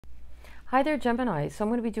Hi there, Gemini. So I'm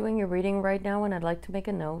going to be doing your reading right now, and I'd like to make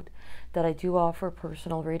a note that I do offer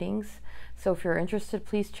personal readings. So if you're interested,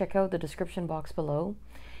 please check out the description box below.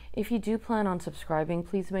 If you do plan on subscribing,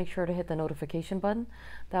 please make sure to hit the notification button.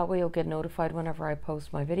 That way you'll get notified whenever I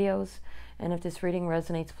post my videos. And if this reading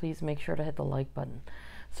resonates, please make sure to hit the like button.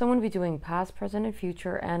 So I'm going to be doing past, present, and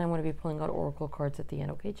future, and I'm going to be pulling out oracle cards at the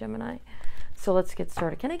end, okay, Gemini? So let's get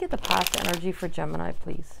started. Can I get the past energy for Gemini,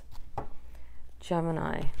 please?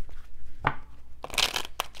 Gemini.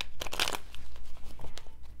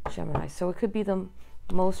 Gemini. So it could be the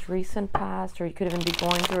most recent past, or you could even be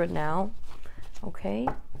going through it now. Okay.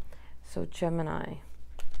 So Gemini.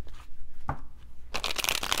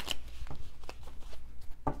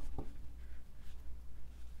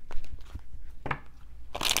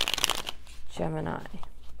 Gemini.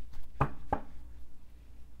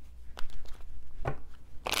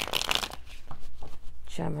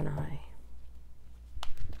 Gemini.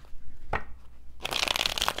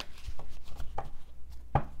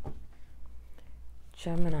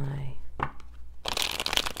 Gemini.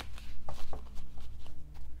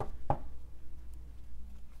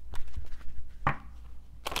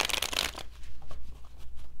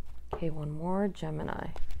 Okay, one more, Gemini.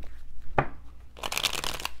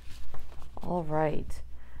 All right.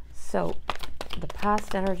 So, the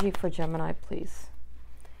past energy for Gemini, please.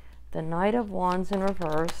 The Knight of Wands in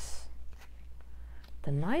reverse.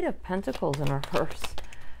 The Knight of Pentacles in reverse.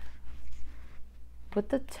 With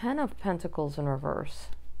the Ten of Pentacles in reverse.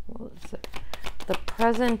 What is it? The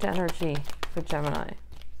present energy for Gemini.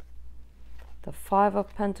 The Five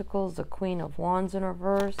of Pentacles, the Queen of Wands in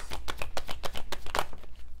reverse.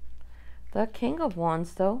 The King of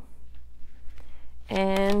Wands, though.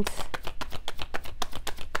 And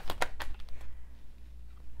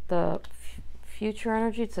the future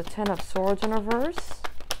energy, it's a Ten of Swords in reverse.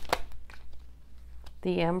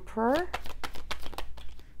 The Emperor.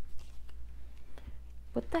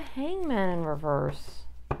 With the Hangman in reverse.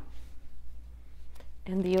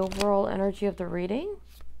 And the overall energy of the reading,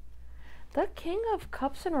 the King of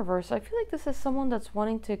Cups in reverse. I feel like this is someone that's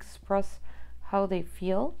wanting to express how they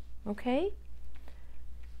feel, okay?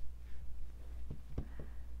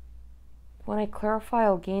 When I clarify,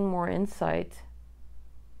 I'll gain more insight.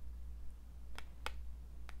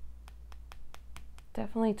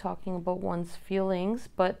 Definitely talking about one's feelings,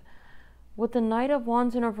 but with the Knight of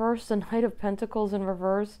Wands in reverse, the Knight of Pentacles in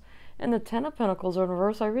reverse, and the Ten of Pentacles in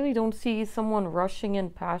reverse, I really don't see someone rushing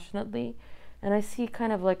in passionately. And I see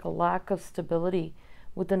kind of like a lack of stability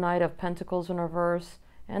with the Knight of Pentacles in reverse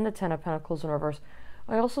and the Ten of Pentacles in reverse.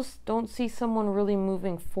 I also don't see someone really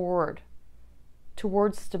moving forward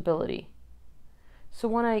towards stability. So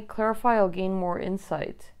when I clarify, I'll gain more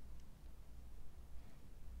insight.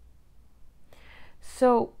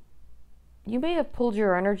 So you may have pulled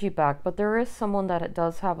your energy back, but there is someone that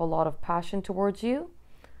does have a lot of passion towards you,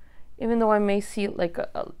 even though I may see like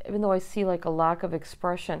I see like a lack of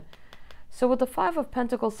expression. So with the Five of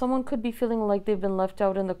Pentacles, someone could be feeling like they've been left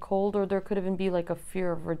out in the cold, or there could even be like a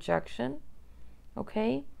fear of rejection.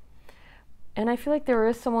 Okay? And I feel like there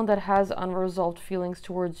is someone that has unresolved feelings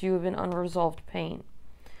towards you, even unresolved pain.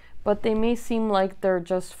 But they may seem like they're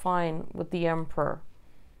just fine with the Emperor.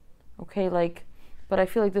 Okay, but I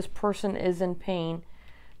feel like this person is in pain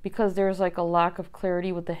because there's like a lack of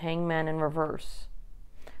clarity with the Hangman in reverse.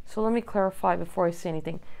 So let me clarify before I say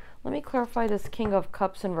anything. Let me clarify this King of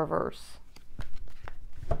Cups in reverse.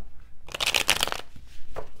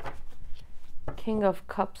 King of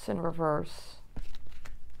Cups in reverse.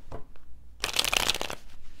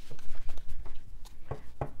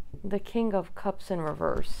 The King of Cups in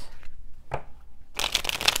reverse.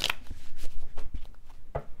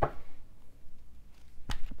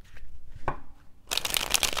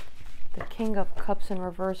 The King of Cups in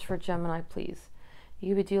reverse for Gemini, please. You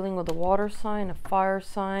could be dealing with a water sign, a fire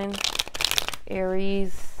sign,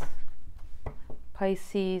 Aries,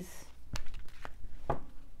 Pisces.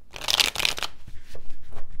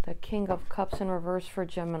 The King of Cups in reverse for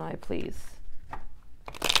Gemini, please.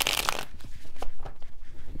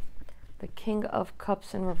 The King of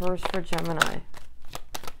Cups in reverse for Gemini.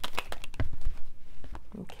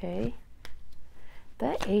 Okay.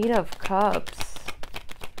 The Eight of Cups.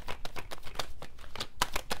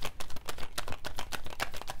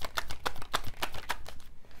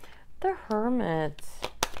 The Hermit.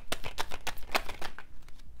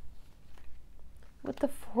 With the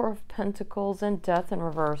Four of Pentacles and Death in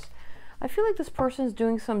reverse. I feel like this person is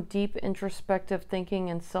doing some deep introspective thinking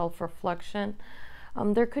and self-reflection.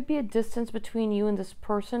 There could be a distance between you and this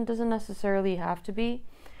person. Doesn't necessarily have to be.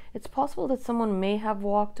 It's possible that someone may have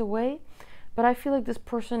walked away, But I feel like this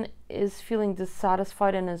person is feeling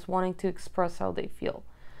dissatisfied and is wanting to express how they feel.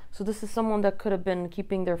 So this is someone that could have been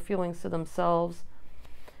keeping their feelings to themselves.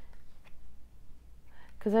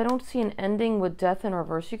 Because I don't see an ending with death in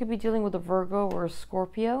reverse. You could be dealing with a Virgo or a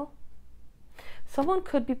Scorpio. Someone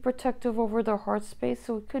could be protective over their heart space,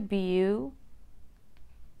 so it could be you.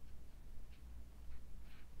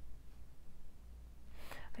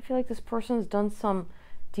 I feel like this person's done some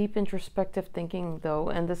deep introspective thinking though,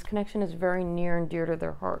 and this connection is very near and dear to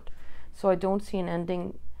their heart. So I don't see an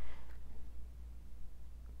ending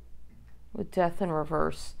with death in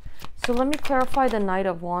reverse. So let me clarify the Knight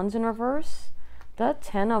of Wands in reverse. The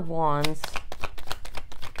Ten of Wands.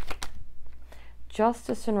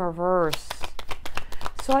 Justice in reverse.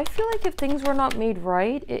 So I feel like if things were not made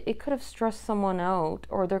right, it could have stressed someone out,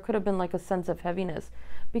 or there could have been like a sense of heaviness.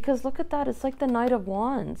 Because look at that, it's like the Knight of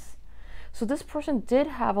Wands. So this person did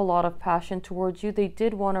have a lot of passion towards you. They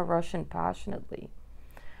did want to rush in passionately.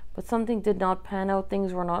 But something did not pan out,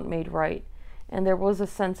 things were not made right. And there was a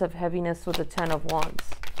sense of heaviness with the Ten of Wands.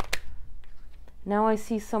 Now I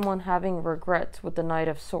see someone having regret with the Knight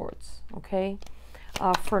of Swords, okay?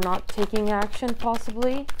 For not taking action,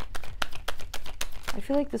 possibly. I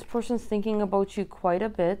feel like this person's thinking about you quite a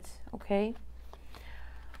bit, okay?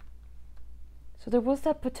 So there was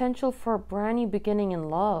that potential for a brand new beginning in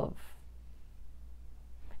love.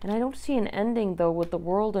 And I don't see an ending, though, with the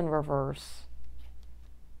World in reverse.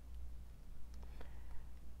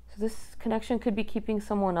 So this connection could be keeping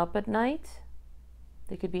someone up at night.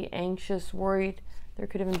 They could be anxious, worried. There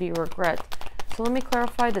could even be regret. So let me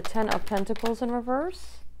clarify the Ten of Pentacles in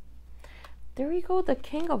reverse. There you go, the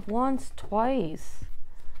King of Wands twice.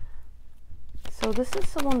 So this is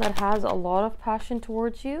someone that has a lot of passion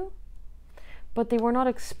towards you, but they were not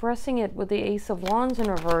expressing it with the Ace of Wands in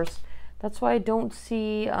reverse. That's why I don't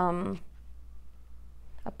see a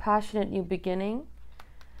passionate new beginning.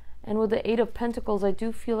 And with the Eight of Pentacles, I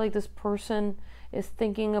do feel like this person is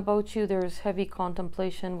thinking about you. There's heavy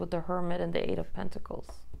contemplation with the Hermit and the Eight of Pentacles.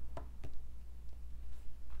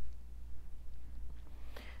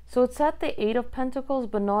 So it's at the Eight of Pentacles,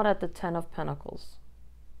 but not at the Ten of Pentacles.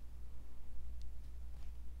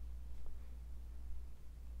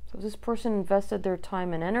 So if this person invested their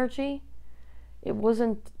time and energy, it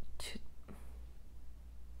wasn't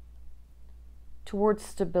towards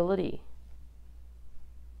stability,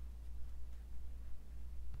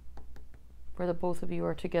 where the both of you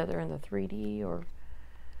are together in the 3D. Or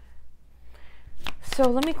so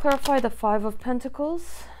let me clarify the Five of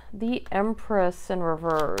Pentacles. The Empress in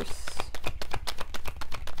reverse.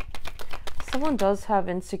 Someone does have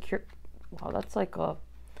insecure. Wow, that's like the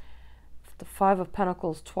Five of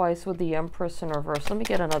Pentacles twice with the Empress in reverse. Let me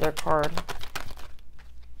get another card.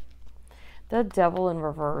 The Devil in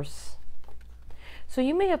reverse. So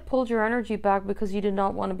you may have pulled your energy back because you did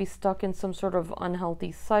not want to be stuck in some sort of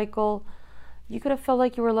unhealthy cycle. You could have felt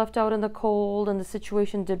like you were left out in the cold, and the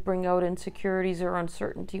situation did bring out insecurities or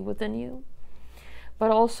uncertainty within you. But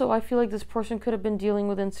also, I feel like this person could have been dealing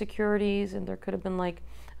with insecurities, and there could have been like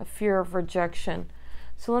a fear of rejection.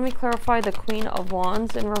 So let me clarify the Queen of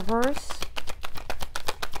Wands in reverse.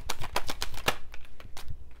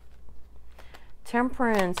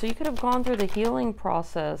 Temperance. So you could have gone through the healing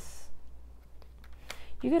process.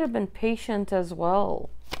 You could have been patient as well,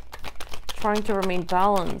 trying to remain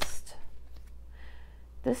balanced.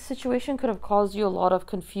 This situation could have caused you a lot of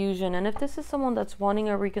confusion. And if this is someone that's wanting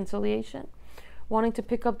a reconciliation, wanting to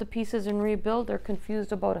pick up the pieces and rebuild, they're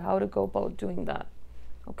confused about how to go about doing that.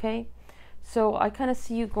 Okay? So I kind of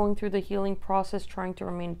see you going through the healing process, trying to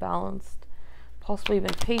remain balanced, possibly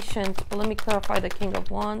even patient. But let me clarify the King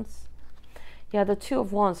of Wands. Yeah, the Two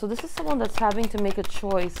of Wands. So this is someone that's having to make a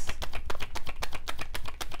choice.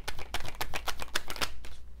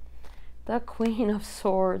 The Queen of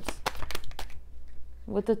Swords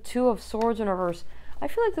with the Two of Swords in reverse. I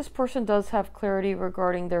feel like this person does have clarity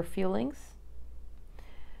regarding their feelings.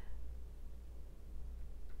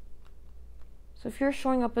 So if you're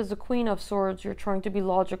showing up as the Queen of Swords, you're trying to be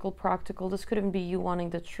logical, practical. This could even be you wanting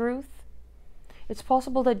the truth. It's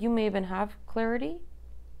possible that you may even have clarity,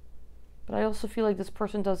 but I also feel like this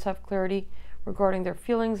person does have clarity regarding their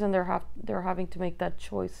feelings, and they're having to make that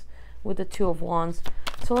choice with the Two of Wands.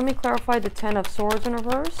 So let me clarify the Ten of Swords in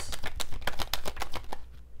reverse.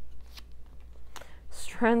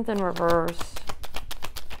 Strength in reverse.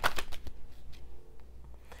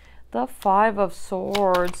 The Five of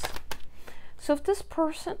Swords. So if this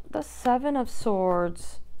person, the Seven of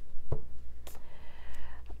Swords.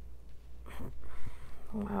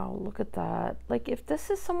 Wow, look at that. Like if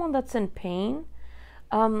this is someone that's in pain,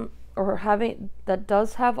 or that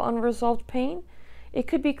does have unresolved pain, it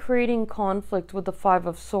could be creating conflict with the Five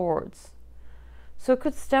of Swords. So it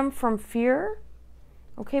could stem from fear,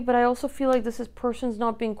 okay, but I also feel like this person's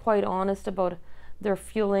not being quite honest about their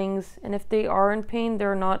feelings, and if they are in pain,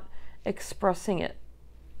 they're not expressing it,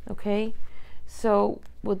 okay? So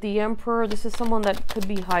with the Emperor, this is someone that could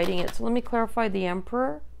be hiding it. So let me clarify the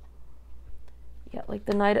Emperor. Yeah, like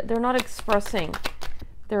the Knight, they're not expressing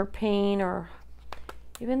their pain, or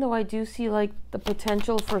even though I do see like the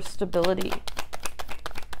potential for stability.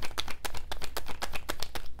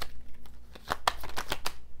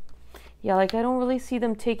 Yeah, like I don't really see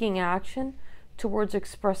them taking action towards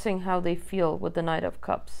expressing how they feel with the Knight of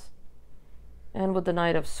Cups and with the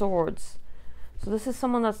Knight of Swords. So this is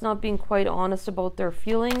someone that's not being quite honest about their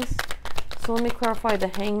feelings. So let me clarify the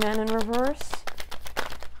Hangman in reverse.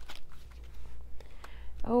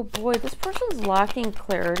 Oh boy, this person's lacking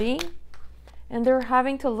clarity, and they're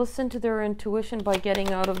having to listen to their intuition by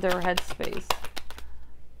getting out of their headspace.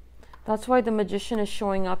 That's why the Magician is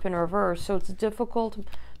showing up in reverse. So it's difficult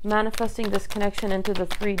manifesting this connection into the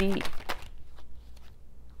 3D.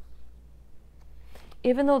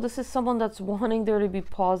 Even though this is someone that's wanting there to be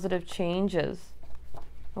positive changes.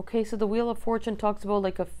 Okay, so the Wheel of Fortune talks about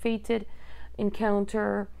like a fated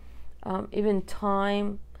encounter, even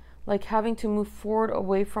time, like having to move forward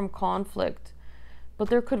away from conflict. But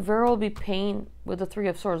there could very well be pain with the Three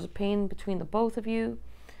of Swords, pain between the both of you.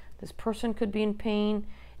 This person could be in pain.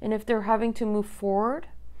 And if they're having to move forward,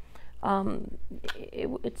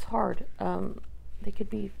 it's hard. They could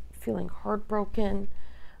be feeling heartbroken.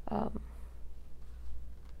 But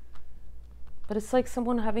it's like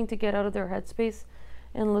someone having to get out of their headspace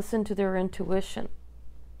and listen to their intuition.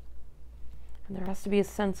 And there has to be a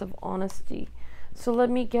sense of honesty. So let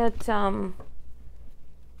me get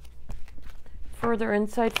further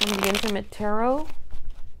insight from the Intimate Tarot.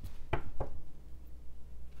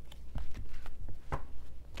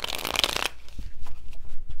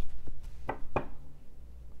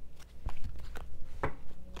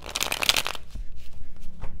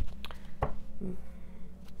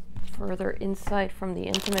 Further insight from the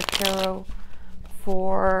Intimate Tarot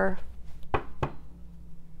for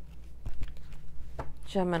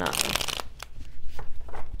Gemini.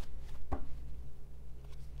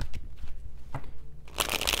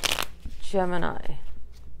 Gemini.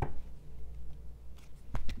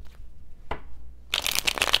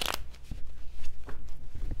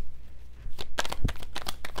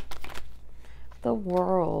 The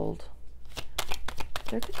World.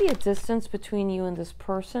 There could be a distance between you and this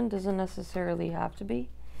person. Doesn't necessarily have to be.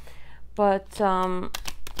 But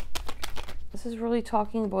this is really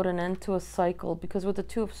talking about an end to a cycle, because with the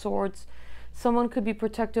Two of Swords, someone could be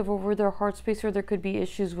protective over their heart space, or there could be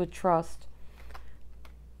issues with trust.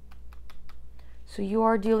 So you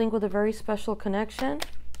are dealing with a very special connection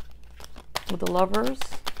with the Lovers.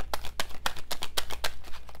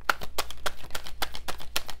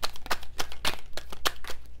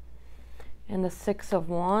 And the Six of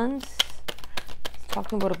Wands. It's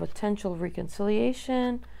talking about a potential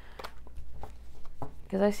reconciliation.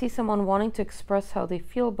 Because I see someone wanting to express how they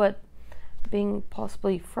feel, but being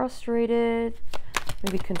possibly frustrated,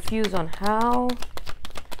 maybe confused on how.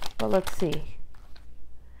 But let's see.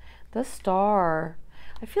 The Star.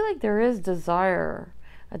 I feel like there is desire.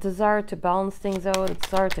 A desire to balance things out, a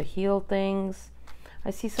desire to heal things.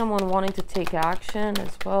 I see someone wanting to take action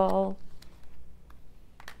as well.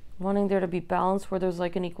 Wanting there to be balance where there's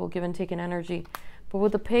like an equal give and take in energy. But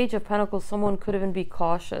with the Page of Pentacles, someone could even be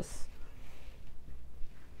cautious.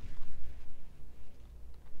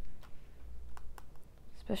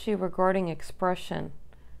 Especially regarding expression.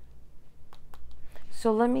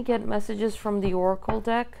 So let me get messages from the Oracle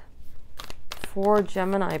deck for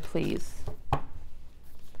Gemini, please.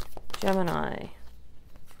 Gemini.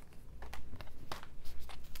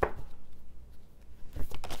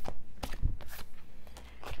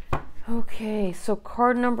 Okay, so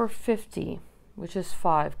card number 50, which is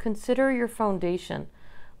 5. Consider your foundation.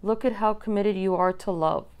 Look at how committed you are to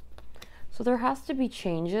love. So there has to be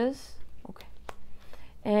changes. Okay.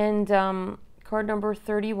 And card number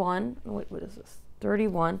 31. Wait, what is this?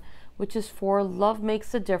 31, which is 4. Love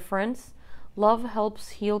makes a difference. Love helps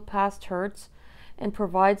heal past hurts and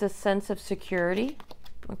provides a sense of security.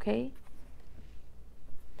 Okay.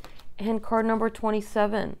 And card number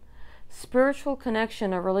 27. Spiritual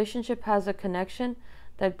connection. A relationship has a connection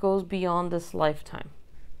that goes beyond this lifetime.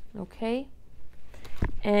 Okay.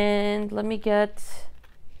 And let me get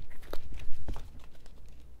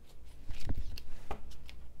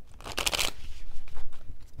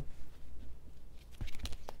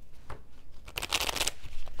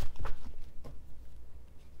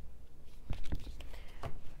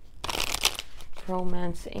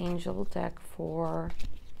romance angel deck for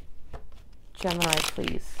Gemini,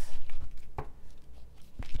 please.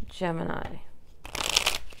 Gemini.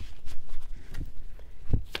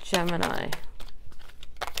 Gemini.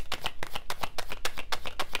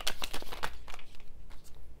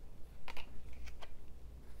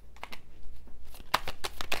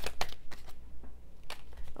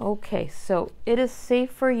 Okay, so it is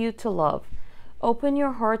safe for you to love. Open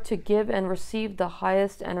your heart to give and receive the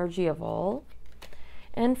highest energy of all.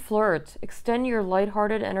 And flirt. Extend your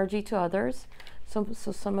lighthearted energy to others. So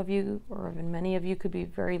some of you, or even many of you, could be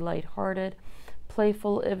very lighthearted,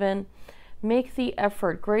 playful even. Make the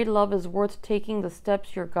effort. Great love is worth taking the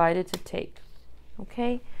steps you're guided to take.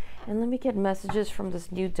 Okay? And let me get messages from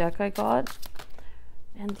this new deck I got.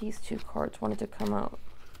 And these two cards wanted to come out.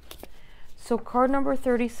 So card number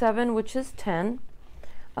 37, which is 10.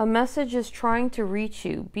 A message is trying to reach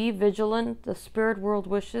you. Be vigilant. The spirit world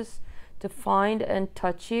wishes to find and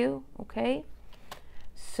touch you. Okay?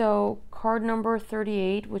 So card number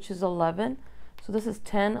 38, which is 11. So this is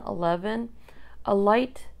 10, 11. A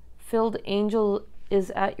light-filled angel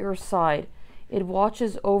is at your side. It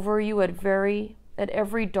watches over you at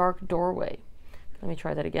every dark doorway. Let me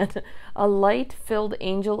try that again. A light-filled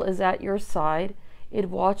angel is at your side. It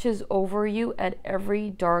watches over you at every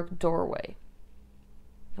dark doorway.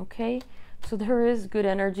 Okay? So there is good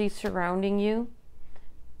energy surrounding you,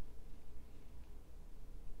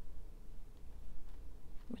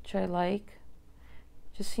 which I like.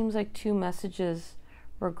 Just seems like two messages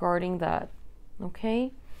regarding that.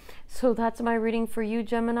 Okay? So that's my reading for you,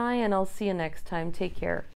 Gemini, and I'll see you next time. Take care.